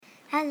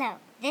Hello,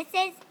 this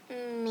is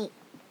me,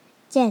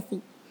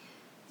 Jessie.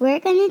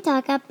 We're going to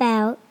talk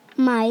about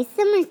my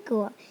summer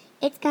school.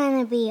 It's going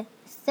to be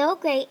so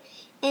great,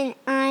 and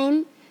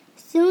I'm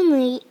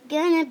soonly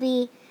going to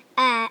be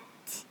at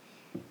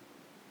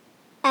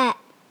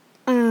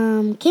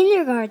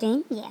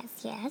kindergarten.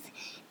 Yes.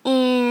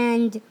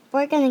 And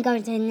we're going to go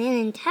to Nan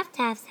and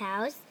Taft's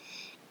house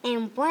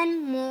in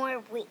one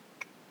more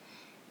week.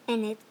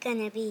 And it's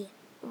going to be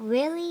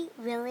really,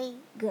 really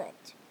good.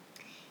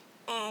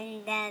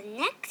 And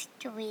next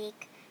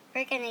week,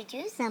 we're going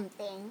to do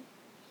something,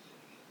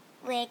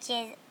 which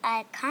is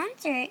a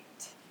concert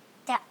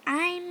that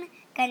I'm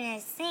going to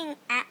sing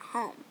at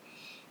home,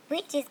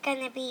 which is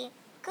going to be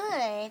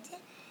good,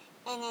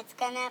 and it's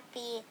going to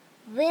be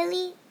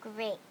really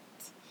great.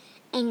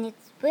 And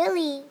it's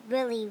really,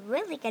 really,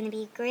 really going to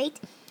be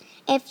great.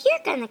 If you're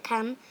going to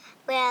come,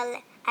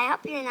 well, I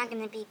hope you're not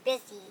going to be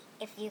busy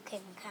if you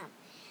can come.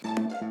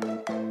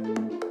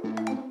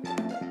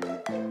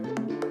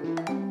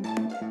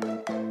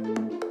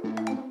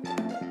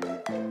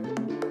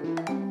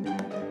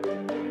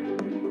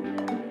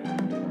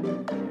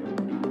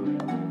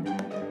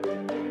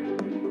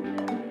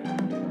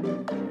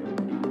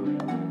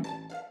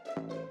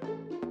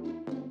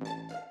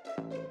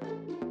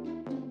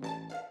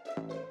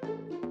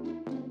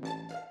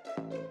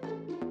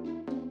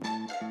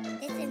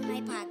 This is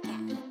my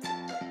podcast.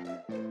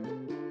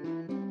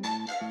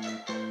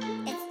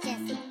 It's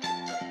Jessie.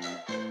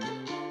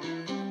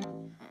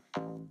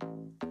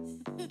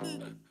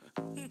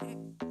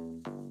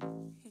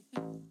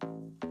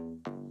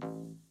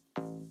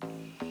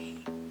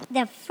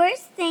 The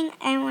first thing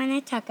I want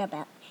to talk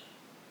about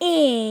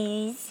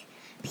is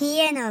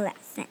piano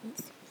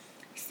lessons.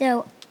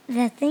 So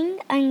the thing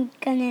I'm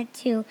going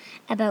to do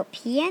about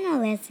piano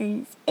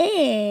lessons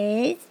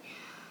is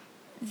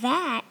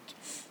that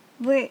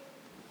we're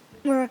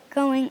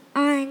going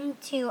on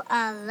to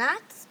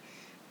lots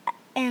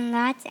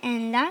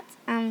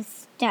of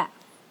stuff.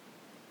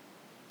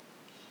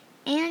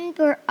 And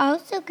we're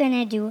also going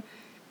to do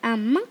a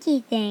monkey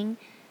thing,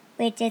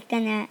 which is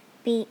going to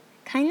be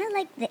kind of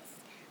like this.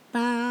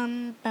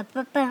 Bum, ba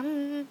ba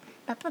bum,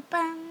 ba ba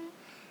bum,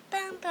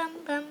 bum bum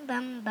bum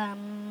bum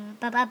bum,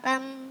 ba ba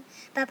bum,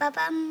 ba ba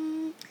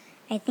bum.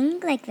 I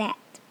think like that.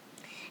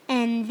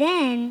 And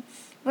then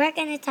we're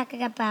going to talk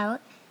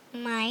about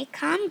my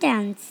calm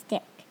down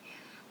stick.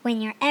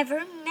 When you're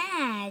ever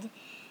mad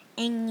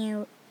and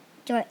you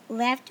do it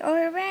left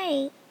or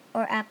right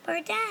or up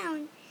or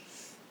down,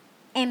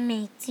 it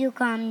makes you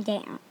calm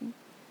down.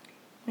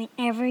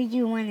 Whenever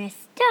you want to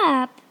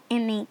stop, it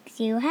makes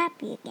you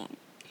happy again.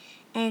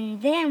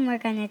 And then we're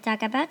going to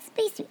talk about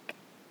Space Week.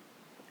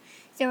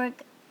 So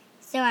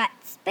at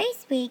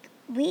Space Week,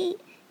 we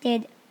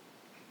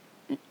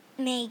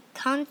made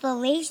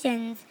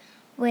constellations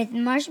with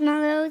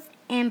marshmallows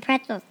and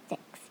pretzel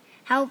sticks.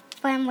 How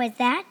fun was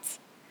that?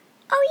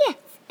 Oh yes,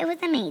 it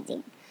was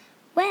amazing.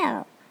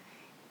 Well,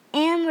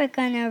 and we're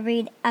going to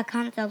read a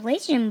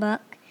constellation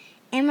book,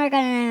 and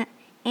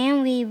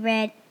we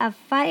read a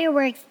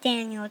Fireworks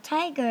Daniel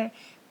Tiger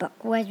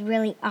book. Was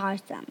really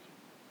awesome.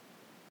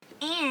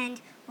 And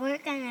we're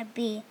going to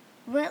be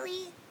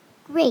really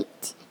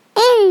great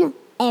in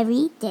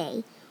every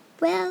day.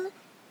 Well,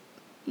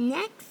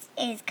 next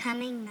is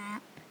coming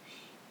up,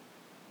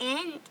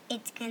 and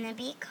it's going to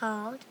be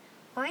called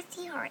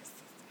Horsey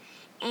Horses.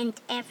 And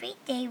every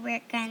day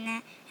we're going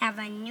to have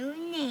a new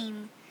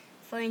name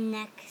for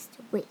next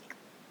week,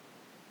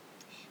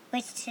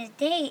 which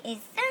today is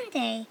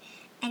Sunday,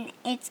 and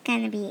it's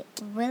going to be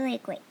really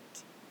great.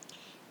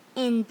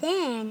 And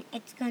then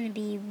it's going to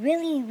be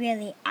really,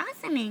 really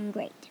awesome and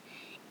great.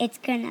 It's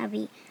going to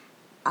be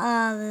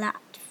a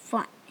lot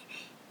fun.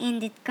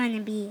 And it's going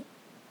to be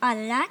a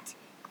lot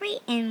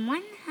great in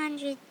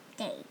 100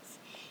 days.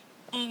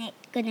 And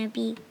it's going to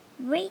be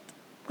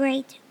great.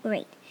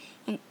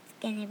 And it's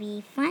going to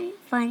be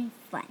fun.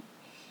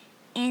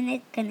 And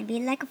it's going to be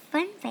like a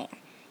fun fair.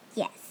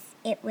 Yes,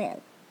 it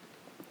will.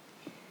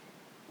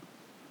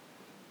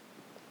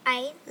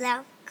 I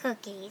love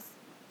cookies.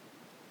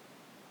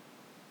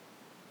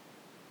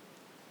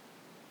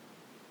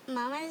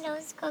 Mama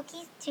loves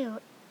cookies too,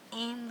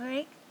 and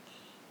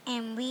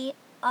we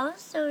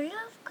also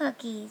love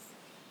cookies.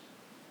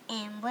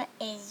 And what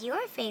is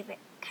your favorite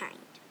kind?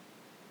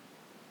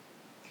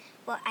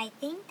 Well, I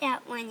think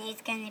that one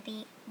is going to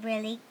be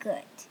really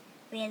good.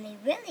 Really,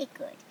 really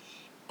good.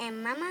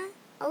 And Mama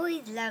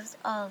always loves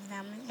all of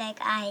them like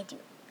I do.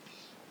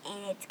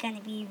 And it's going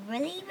to be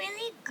really,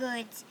 really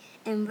good.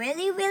 And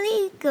really,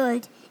 really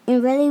good.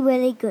 And really,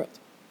 really good.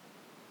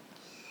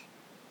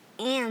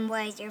 And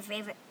what is your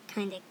favorite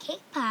kind of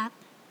cake pop,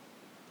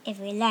 if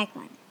you like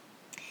one?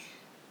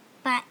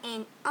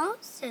 And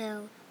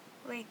also,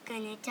 we're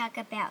going to talk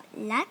about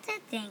lots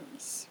of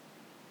things.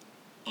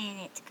 And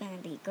it's going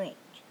to be great.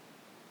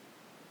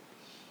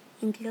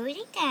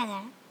 Including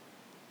data.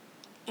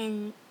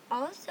 And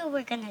also,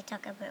 we're going to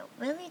talk about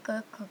really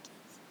good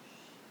cookies.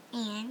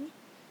 And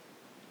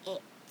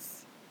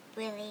it's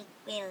really,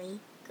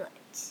 really good.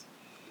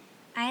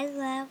 I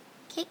love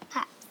cake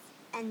pops.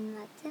 and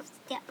lots of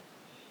stuff.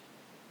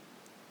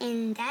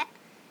 And that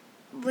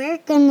we're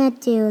gonna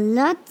do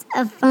lots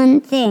of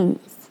fun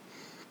things.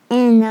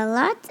 And a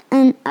lot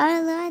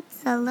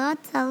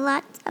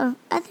of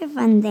other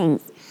fun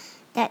things.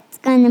 That's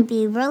gonna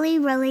be really,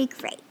 really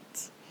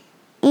great.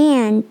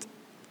 And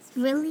it's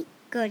really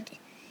good.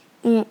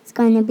 And it's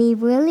gonna be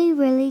really,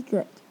 really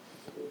good.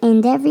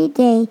 And every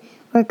day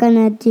we're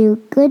gonna do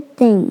good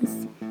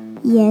things.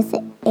 Yes,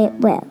 it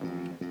will.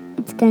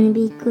 It's gonna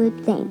be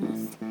good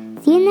things.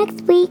 See you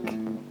next week.